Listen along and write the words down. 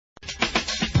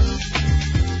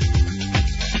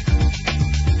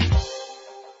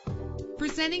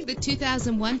Presenting the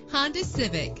 2001 Honda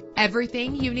Civic.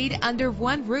 Everything you need under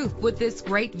one roof with this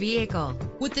great vehicle.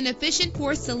 With an efficient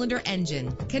 4-cylinder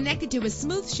engine connected to a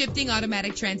smooth shifting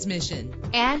automatic transmission.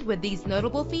 And with these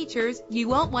notable features, you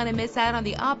won't want to miss out on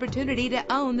the opportunity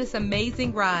to own this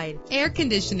amazing ride. Air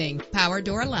conditioning, power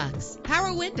door locks,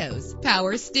 power windows,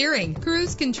 power steering,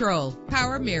 cruise control,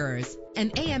 power mirrors, an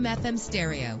AM/FM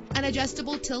stereo, an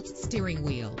adjustable tilt steering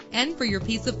wheel. And for your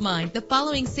peace of mind, the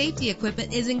following safety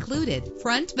equipment is included: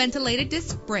 front ventilated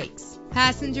disc brakes,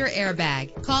 passenger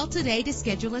airbag. Call today to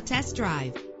schedule a test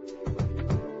drive.